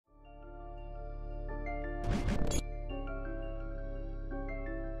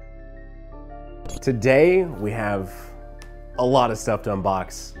Today, we have a lot of stuff to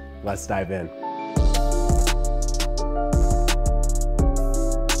unbox. Let's dive in.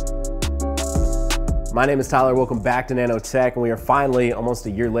 My name is Tyler, welcome back to Nanotech, and we are finally, almost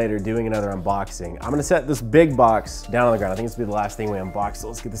a year later, doing another unboxing. I'm gonna set this big box down on the ground. I think this will be the last thing we unbox, so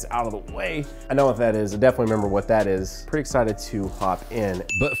let's get this out of the way. I know what that is, I definitely remember what that is. Pretty excited to hop in.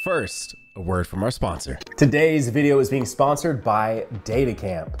 But first, a word from our sponsor. Today's video is being sponsored by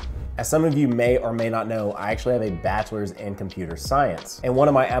DataCamp. As some of you may or may not know, I actually have a bachelor's in computer science. And one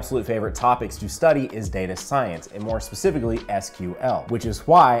of my absolute favorite topics to study is data science, and more specifically SQL, which is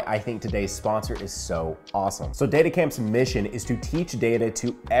why I think today's sponsor is so awesome. So DataCamp's mission is to teach data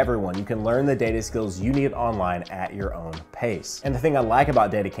to everyone. You can learn the data skills you need online at your own pace. And the thing I like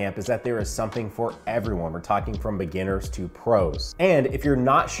about DataCamp is that there is something for everyone. We're talking from beginners to pros. And if you're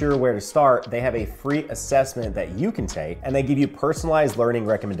not sure where to start, they have a free assessment that you can take, and they give you personalized learning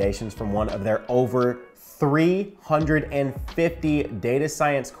recommendations from one of their over 350 data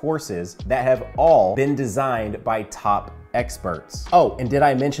science courses that have all been designed by top experts. Oh, and did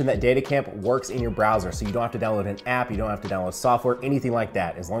I mention that DataCamp works in your browser, so you don't have to download an app, you don't have to download software, anything like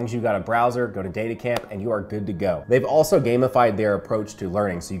that. As long as you've got a browser, go to DataCamp and you are good to go. They've also gamified their approach to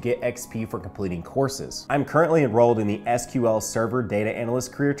learning, so you get XP for completing courses. I'm currently enrolled in the SQL Server Data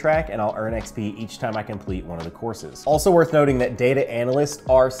Analyst career track, and I'll earn XP each time I complete one of the courses. Also worth noting that data analysts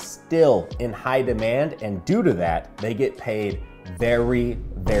are still in high demand, and due to that, they get paid very,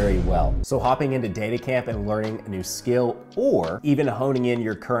 very well. So hopping into DataCamp and learning a new skill, or even honing in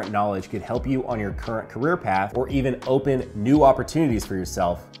your current knowledge, could help you on your current career path, or even open new opportunities for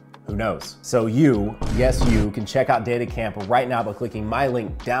yourself. Who knows? So you, yes you, can check out DataCamp right now by clicking my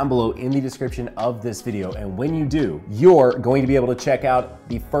link down below in the description of this video. And when you do, you're going to be able to check out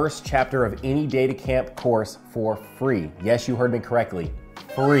the first chapter of any DataCamp course for free. Yes, you heard me correctly,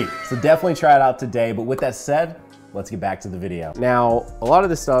 free. So definitely try it out today. But with that said, let's get back to the video. Now, a lot of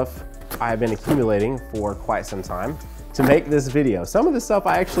this stuff I've been accumulating for quite some time to make this video. Some of the stuff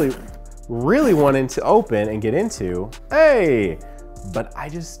I actually really wanted to open and get into, but I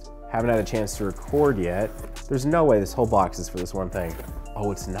just haven't had a chance to record yet. There's no way this whole box is for this one thing.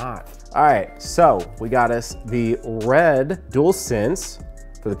 Oh, it's not. All right, so we got us the red DualSense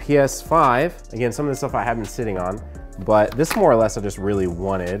for the PS5. Again, some of the stuff I have been sitting on, but this more or less I just really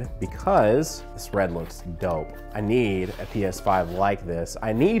wanted because this red looks dope. I need a PS5 like this.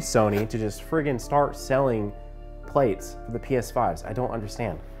 I need Sony to just friggin' start selling plates for the PS5s. I don't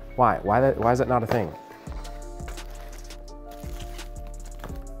understand. Why? Why is that not a thing?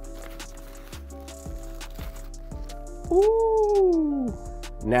 Ooh.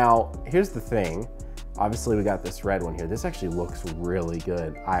 Now, here's the thing. Obviously we got this red one here. This actually looks really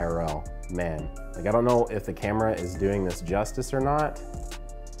good IRL, man. Like, I don't know if the camera is doing this justice or not,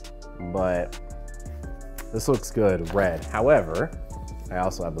 but this looks good, red. However, I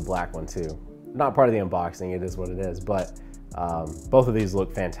also have the black one too. Not part of the unboxing, it is what it is, but both of these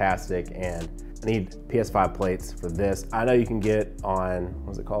look fantastic, and I need PS5 plates for this. I know you can get on,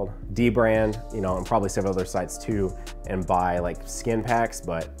 what's it called? D-Brand, you know, and probably several other sites too, and buy like skin packs,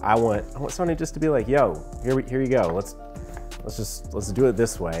 but I want Sony just to be like, yo, here you go. Let's do it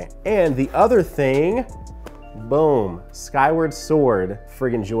this way. And the other thing, boom, Skyward Sword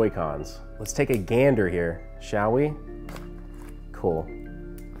friggin' Joy-Cons. Let's take a gander here, shall we? Cool.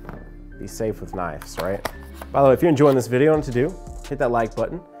 Be safe with knives, right? By the way, if you're enjoying this video, what to do, hit that like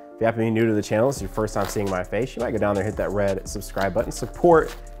button. If you happen to be new to the channel, it's your first time seeing my face, you might go down there, hit that red subscribe button,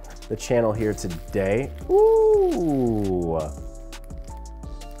 support the channel here today. Ooh,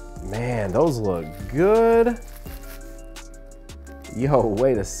 man, those look good. Yo,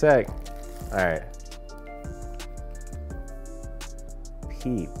 wait a sec. All right.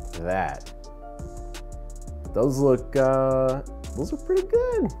 Peep that. Those look pretty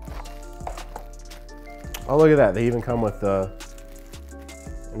good. Oh, look at that. They even come with the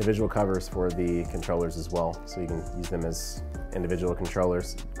individual covers for the controllers as well. So you can use them as individual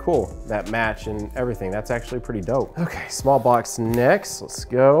controllers. Cool, that match and everything. That's actually pretty dope. Okay, small box next, let's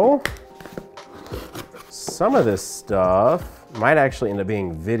go. Some of this stuff might actually end up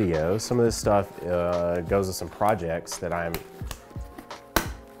being video. Some of this stuff goes with some projects that I'm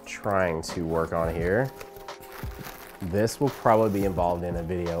trying to work on here. This will probably be involved in a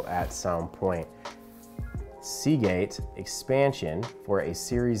video at some point. Seagate expansion for a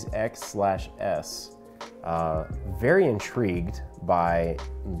Series X/S. Very intrigued by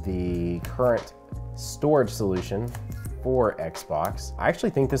the current storage solution for Xbox. I actually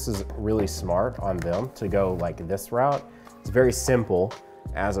think this is really smart on them to go like this route. It's very simple.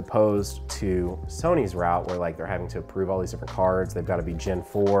 as opposed to Sony's route where like they're having to approve all these different cards. They've got to be Gen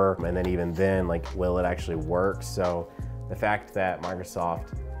 4, and then even then, like, will it actually work? So the fact that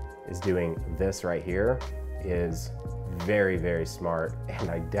Microsoft is doing this right here is very, very smart, and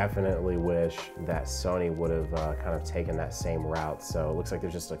I definitely wish that Sony would have kind of taken that same route. So it looks like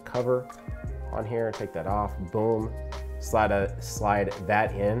there's just a cover on here. Take that off, boom. Slide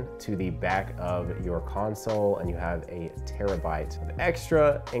that in to the back of your console, and you have a terabyte of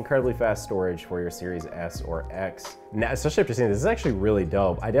extra incredibly fast storage for your Series S or X. Now, especially after seeing this is actually really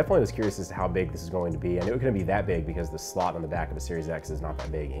dope. I definitely was curious as to how big this is going to be. I knew it couldn't be that big because the slot on the back of the Series X is not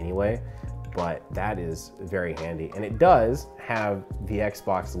that big anyway, but that is very handy. And it does have the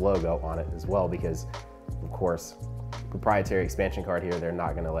Xbox logo on it as well because, of course, proprietary expansion card here, they're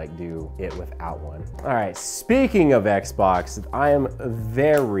not gonna like do it without one. All right, speaking of Xbox, I am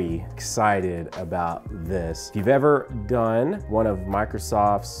very excited about this. If you've ever done one of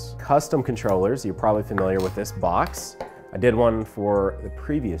Microsoft's custom controllers, you're probably familiar with this box. I did one for the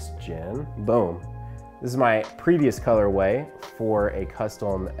previous gen, boom. This is my previous colorway for a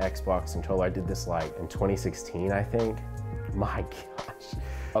custom Xbox controller. I did this like in 2016, I think. My gosh.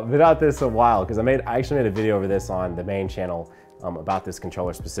 I've been at this a while because I actually made a video over this on the main channel about this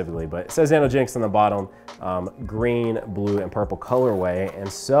controller specifically, but it says Nanojinx on the bottom, green, blue, and purple colorway. And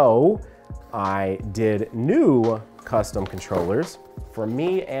so I did new custom controllers for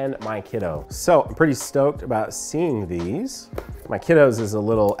me and my kiddo. So I'm pretty stoked about seeing these. My kiddo's is a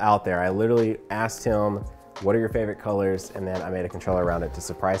little out there. I literally asked him, what are your favorite colors? And then I made a controller around it to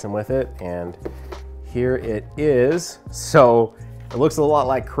surprise him with it. And here it is. So it looks a lot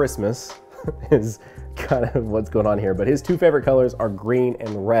like Christmas is kind of what's going on here, but his two favorite colors are green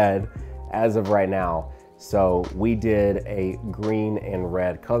and red as of right now. So we did a green and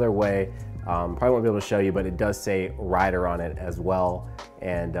red colorway. Probably won't be able to show you, but it does say Rider on it as well.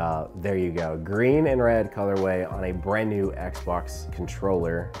 And there you go, green and red colorway on a brand new Xbox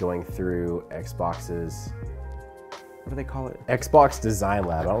controller going through Xbox's, what do they call it? Xbox Design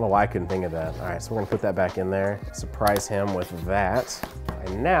Lab. I don't know why I couldn't think of that. All right, so we're gonna put that back in there, surprise him with that.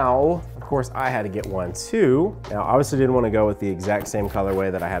 And now, of course, I had to get one too. Now, obviously didn't want to go with the exact same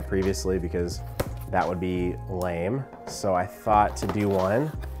colorway that I had previously because that would be lame. So I thought to do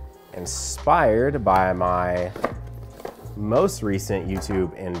one inspired by my most recent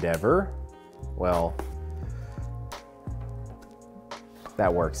YouTube endeavor. Well,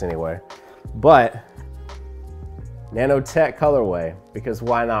 that works anyway. But nanotech colorway, because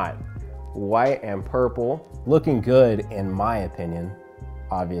why not? White and purple, looking good in my opinion,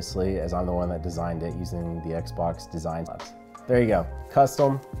 obviously, as I'm the one that designed it using the Xbox Design Labs. There you go,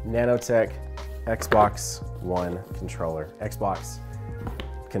 custom nanotech Xbox One controller, Xbox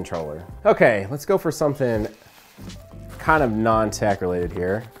controller. Okay, let's go for something kind of non-tech related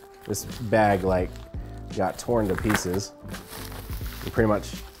here. This bag like got torn to pieces. And pretty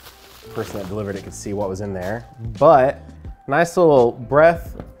much the person that delivered it could see what was in there. But nice little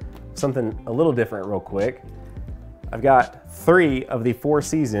breath, something a little different real quick. I've got 3 of the 4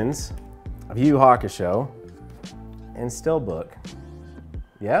 seasons of Yu Yu Hakusho and Steelbook.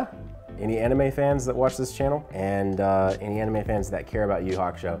 Yeah? Any anime fans that watch this channel? And any anime fans that care about Yu Yu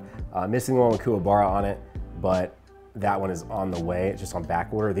Hakusho. Missing the one with Kuwabara on it, but that one is on the way. It's just on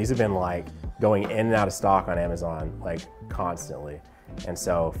back order. These have been like going in and out of stock on Amazon like constantly. And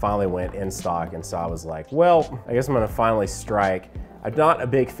so finally went in stock, and so I was like, well, I guess I'm gonna finally strike. I'm not a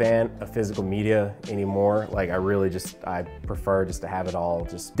big fan of physical media anymore. Like I prefer just to have it all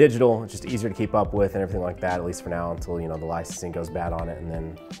just digital. It's just easier to keep up with and everything like that, at least for now, until, you know, the licensing goes bad on it and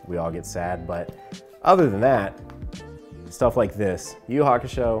then we all get sad. But other than that, stuff like this, Yu Yu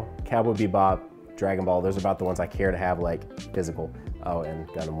Hakusho, Cowboy Bebop, Dragon Ball, those are about the ones I care to have like physical. Oh, and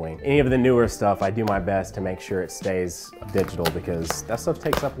Gundam Wing. Any of the newer stuff, I do my best to make sure it stays digital because that stuff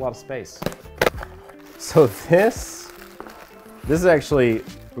takes up a lot of space. So this is actually,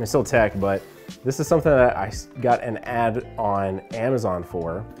 I mean, still tech, but this is something that I got an ad on Amazon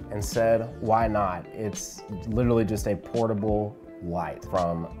for and said, why not? It's literally just a portable light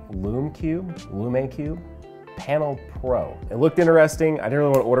from LumeCube Panel Pro. It looked interesting. I didn't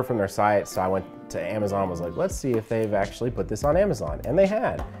really want to order from their site, so I went to Amazon and was like, let's see if they've actually put this on Amazon. And they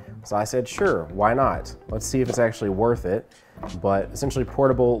had. So I said, sure, why not? Let's see if it's actually worth it. But essentially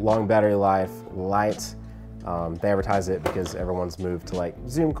portable, long battery life, light. They advertise it because everyone's moved to like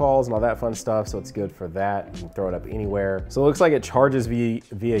Zoom calls and all that fun stuff, so it's good for that. You can throw it up anywhere. So it looks like it charges via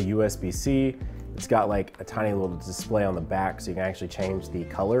USB-C. It's got like a tiny little display on the back, so you can actually change the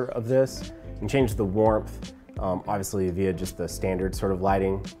color of this. You can change the warmth, obviously via just the standard sort of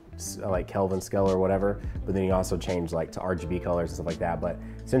lighting like Kelvin scale or whatever, but then you also change like to RGB colors and stuff like that. But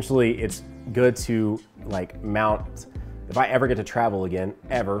essentially it's good to like mount. If I ever get to travel again,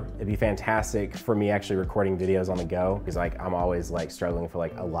 ever, it'd be fantastic for me actually recording videos on the go, because like I'm always like struggling for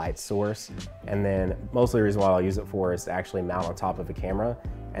like a light source. And then mostly the reason why I'll use it for is to actually mount on top of a camera.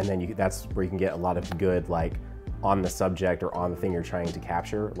 And then that's where you can get a lot of good like on the subject or on the thing you're trying to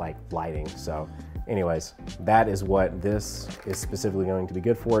capture, like lighting. So anyways, that is what this is specifically going to be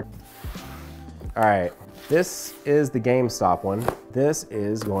good for. All right, this is the GameStop one. This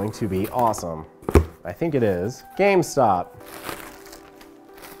is going to be awesome. I think it is. GameStop.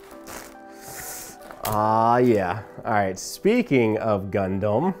 Yeah. All right, speaking of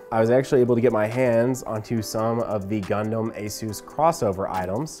Gundam, I was actually able to get my hands onto some of the Gundam Asus crossover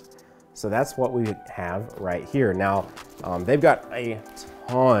items. So that's what we have right here. Now, they've got a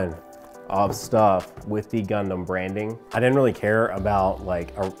ton of stuff with the Gundam branding. I didn't really care about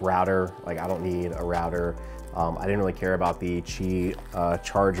like a router. Like I don't need a router. I didn't really care about the Qi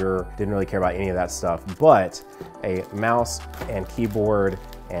charger, didn't really care about any of that stuff, but a mouse and keyboard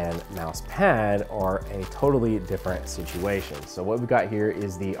and mouse pad are a totally different situation. So what we've got here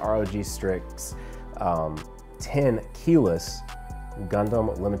is the ROG Strix 10 keyless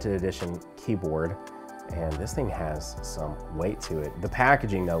Gundam limited edition keyboard, and this thing has some weight to it. The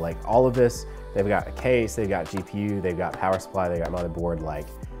packaging though, like all of this, they've got a case, they've got GPU, they've got power supply, they've got motherboard, like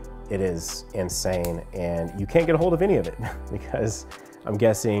it is insane, and you can't get a hold of any of it because I'm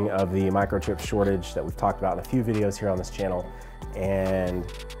guessing of the microchip shortage that we've talked about in a few videos here on this channel, and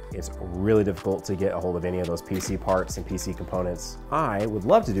it's really difficult to get a hold of any of those PC parts and PC components. I would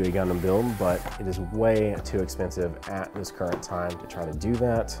love to do a Gundam build, but it is way too expensive at this current time to try to do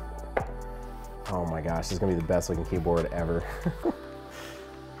that. Oh my gosh, this is gonna be the best looking keyboard ever.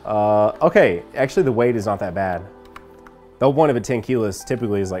 Okay, actually the weight is not that bad. The whole point of a 10 keyless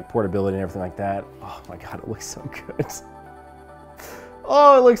typically is like portability and everything like that. Oh my God, it looks so good.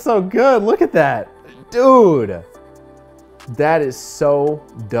 Oh, it looks so good. Look at that. Dude, that is so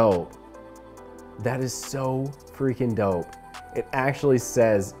dope. That is so freaking dope. It actually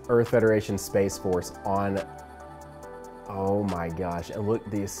says Earth Federation Space Force on, oh my gosh. And look,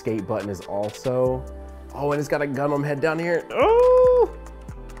 the escape button is also, oh, and it's got a Gundam head down here. Oh,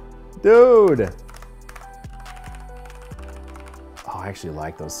 dude. Oh, I actually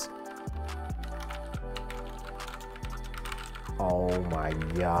like those. Oh my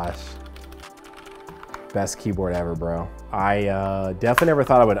gosh. Best keyboard ever, bro. I definitely never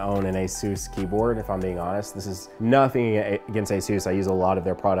thought I would own an Asus keyboard, if I'm being honest. This is nothing against Asus. I use a lot of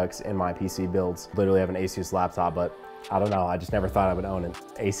their products in my PC builds. Literally have an Asus laptop, but I don't know. I just never thought I would own an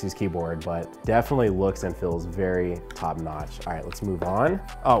Asus keyboard, but definitely looks and feels very top notch. All right, let's move on.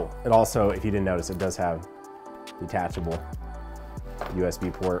 Oh, it also, if you didn't notice, it does have detachable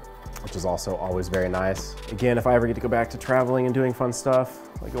USB port, which is also always very nice. Again, if I ever get to go back to traveling and doing fun stuff,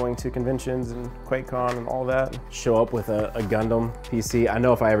 like going to conventions and QuakeCon and all that, show up with a Gundam PC. I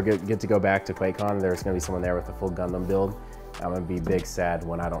know if I ever get to go back to QuakeCon, there's gonna be someone there with a full Gundam build. I'm gonna be big sad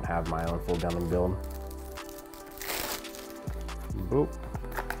when I don't have my own full Gundam build. Boop,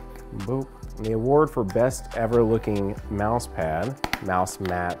 boop. And the award for best ever looking mouse pad, mouse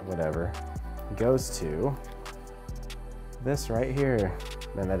mat, whatever, goes to this right here.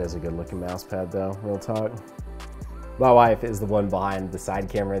 Man, that is a good looking mouse pad though, real talk. My wife is the one behind the side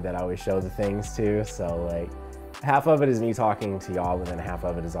camera that I always show the things to, so like half of it is me talking to y'all, but then half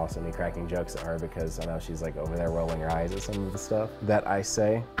of it is also me cracking jokes at her because I know she's like over there rolling her eyes at some of the stuff that I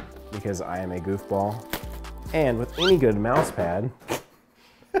say because I am a goofball. And with any good mouse pad,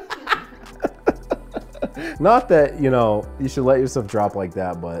 not that, you know, you should let yourself drop like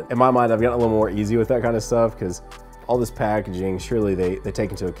that, but in my mind, I've gotten a little more easy with that kind of stuff because all this packaging, surely they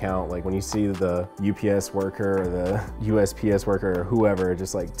take into account, like when you see the UPS worker or the USPS worker or whoever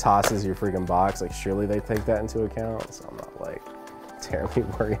just like tosses your freaking box, like surely they take that into account. So I'm not like terribly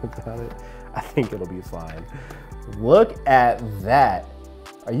worried about it. I think it'll be fine. Look at that.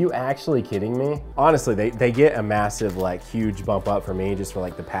 Are you actually kidding me? Honestly, they get a massive, like huge bump up for me just for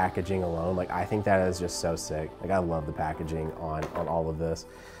like the packaging alone. Like I think that is just so sick. Like I love the packaging on all of this.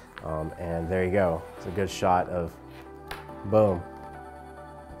 And there you go. It's a good shot of, boom.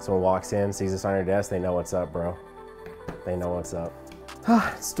 Someone walks in, sees this on your desk, they know what's up, bro. They know what's up.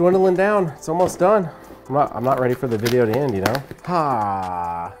 It's dwindling down. It's almost done. I'm not ready for the video to end, you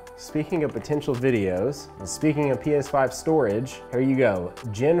know? Speaking of potential videos, and speaking of PS5 storage, here you go.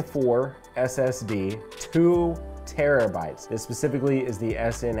 Gen 4 SSD, 2 terabytes. This specifically is the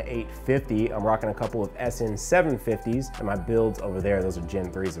SN850. I'm rocking a couple of SN750s, and my builds over there, those are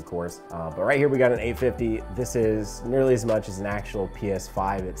Gen 3s, of course. But right here we got an 850. This is nearly as much as an actual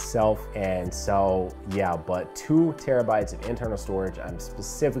PS5 itself. And so, yeah, but 2 terabytes of internal storage. I'm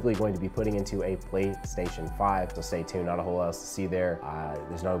specifically going to be putting into a PlayStation 5, so stay tuned. Not a whole lot else to see there.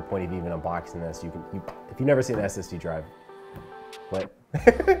 There's no point of even unboxing this. If you've never seen an SSD drive, what?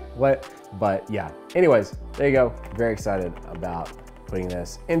 What? But yeah, anyways, there you go. Very excited about putting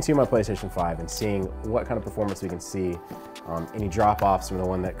this into my PlayStation 5 and seeing what kind of performance we can see. Any drop-offs from the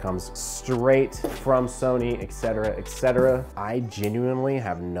one that comes straight from Sony, etc., etc. I genuinely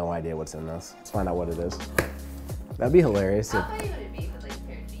have no idea what's in this. Let's find out what it is. That'd be hilarious. How funny would it be with like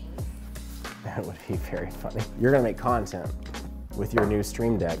paired beans? That would be very funny. You're gonna make content with your new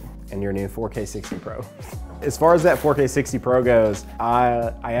Stream Deck and your new 4K 60 Pro. As far as that 4K 60 Pro goes,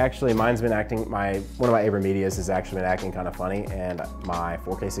 I actually, mine's been acting, one of my AverMedias has actually been acting kind of funny, and my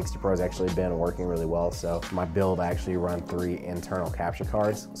 4K 60 Pro has actually been working really well. So my build, I actually run 3 internal capture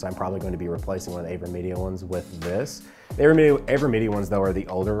cards. So I'm probably going to be replacing one of the AverMedia ones with this. The AverMedia ones though are the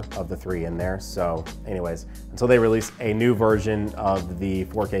older of the 3 in there. So anyways, until they release a new version of the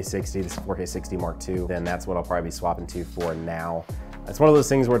 4K 60, this 4K 60 Mark II, then that's what I'll probably be swapping to for now. It's one of those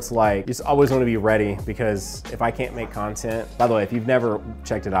things where it's like, you just always want to be ready, because if I can't make content, by the way, if you've never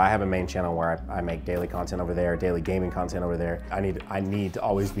checked it out, I have a main channel where I make daily content over there, daily gaming content over there. I need to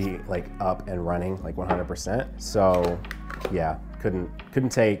always be like up and running like 100%. So yeah, couldn't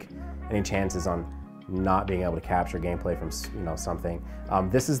take any chances on not being able to capture gameplay from, you know, something.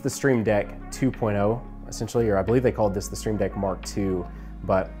 This is the Stream Deck 2.0 essentially, or I believe they called this the Stream Deck Mark II.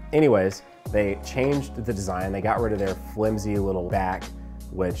 But anyways, they changed the design. They got rid of their flimsy little back,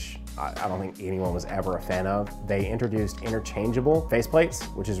 which I don't think anyone was ever a fan of. They introduced interchangeable faceplates,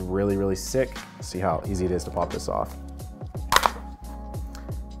 which is really, really sick. See how easy it is to pop this off.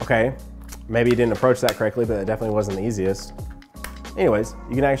 Okay, maybe you didn't approach that correctly, but it definitely wasn't the easiest. Anyways,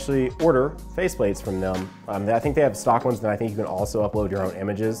 you can actually order faceplates from them. I think they have stock ones, and I think you can also upload your own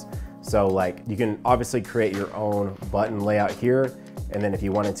images. So like, you can obviously create your own button layout here, and then if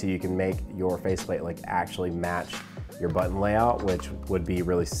you wanted to, you can make your faceplate like actually match your button layout, which would be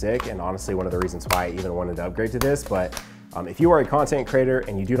really sick. And honestly, one of the reasons why I even wanted to upgrade to this. But if you are a content creator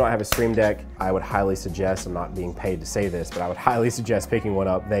and you do not have a Stream Deck, I would highly suggest, I'm not being paid to say this, but I would highly suggest picking one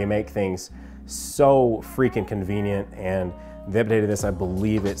up. They make things so freaking convenient, and the update of this, I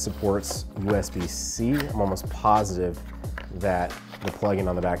believe it supports USB-C. I'm almost positive that the plug-in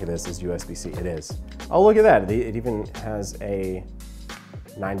on the back of this is USB-C. It is. Oh, look at that. It even has a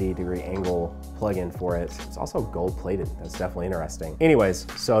 90-degree angle plug-in for it. It's also gold plated. That's definitely interesting. Anyways,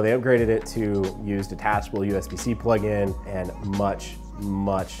 so they upgraded it to use detachable USB-C plug-in and much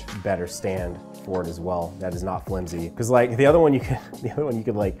better stand for it as well. That is not flimsy. Because like the other one you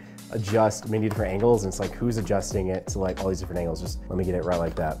could like adjust many different angles, and it's like, who's adjusting it to like all these different angles? Just let me get it right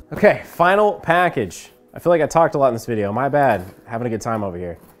like that. Okay, final package. I feel like I talked a lot in this video. My bad. Having a good time over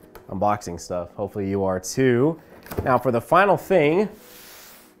here. Unboxing stuff. Hopefully you are too. Now for the final thing,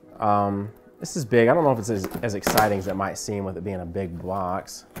 this is big. I don't know if it's as exciting as it might seem with it being a big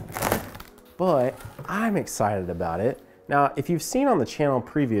box, but I'm excited about it. Now, if you've seen on the channel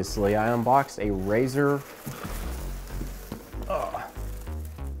previously, I unboxed a Razer.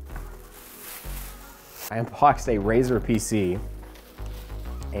 I unboxed a Razer PC,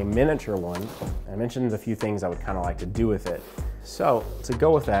 a miniature one. I mentioned a few things I would kind of like to do with it. So to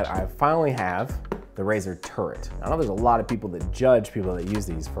go with that, I finally have the Razer Turret. I know there's a lot of people that judge people that use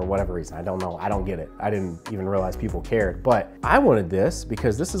these for whatever reason. I don't know, I don't get it. I didn't even realize people cared, but I wanted this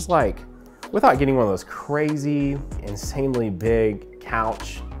because this is like, without getting one of those crazy, insanely big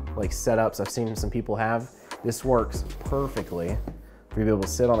couch like setups I've seen some people have, this works perfectly for you to be able to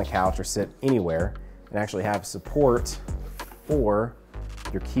sit on a couch or sit anywhere and actually have support for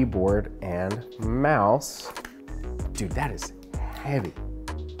your keyboard and mouse. Dude, that is heavy.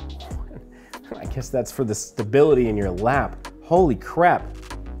 I guess that's for the stability in your lap. Holy crap,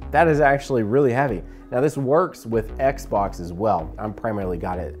 that is actually really heavy. Now this works with Xbox as well. I'm primarily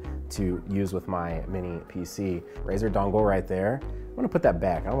got it to use with my mini PC. Razer dongle right there. I'm gonna put that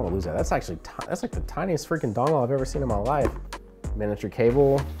back. I don't wanna lose that. That's actually, that's like the tiniest freaking dongle I've ever seen in my life. Miniature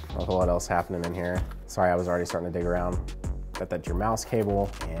cable, a whole lot else happening in here. Sorry, I was already starting to dig around. Bet that's your mouse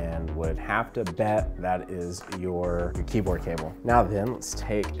cable, and would have to bet that is your keyboard cable. Now then, let's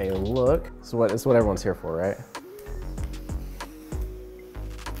take a look. This is what everyone's here for, right?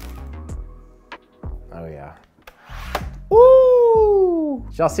 Oh yeah. Woo!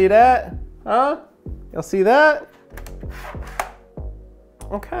 Y'all see that? Huh? Y'all see that?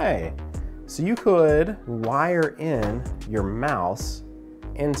 Okay. So you could wire in your mouse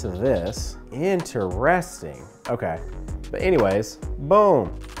into this. Interesting. Okay. But anyways,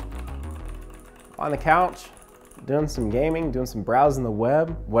 boom. On the couch, doing some gaming, doing some browsing the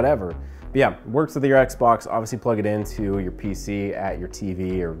web, whatever. But yeah, works with your Xbox. Obviously plug it into your PC at your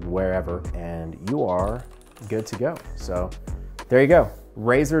TV or wherever, and you are good to go. So there you go.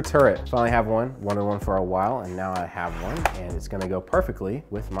 Razer turret. Finally have one. Wanted one for a while, and now I have one, and it's gonna go perfectly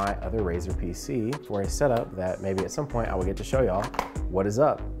with my other Razer PC for a setup that maybe at some point I will get to show y'all what is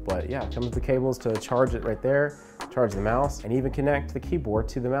up. But yeah, it comes with the cables to charge it right there, charge the mouse, and even connect the keyboard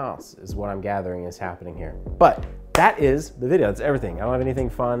to the mouse is what I'm gathering is happening here. But that is the video. That's everything. I don't have anything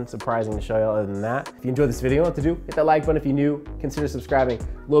fun, surprising to show you other than that. If you enjoyed this video, you know what to do. Hit that like button if you're new. Consider subscribing.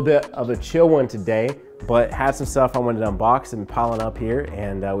 A little bit of a chill one today, but had some stuff I wanted to unbox and piling up here,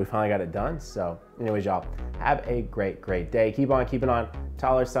 and we finally got it done. So anyways, y'all, have a great day. Keep on keeping on.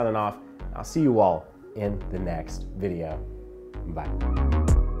 Tyler signing off. I'll see you all in the next video. Bye.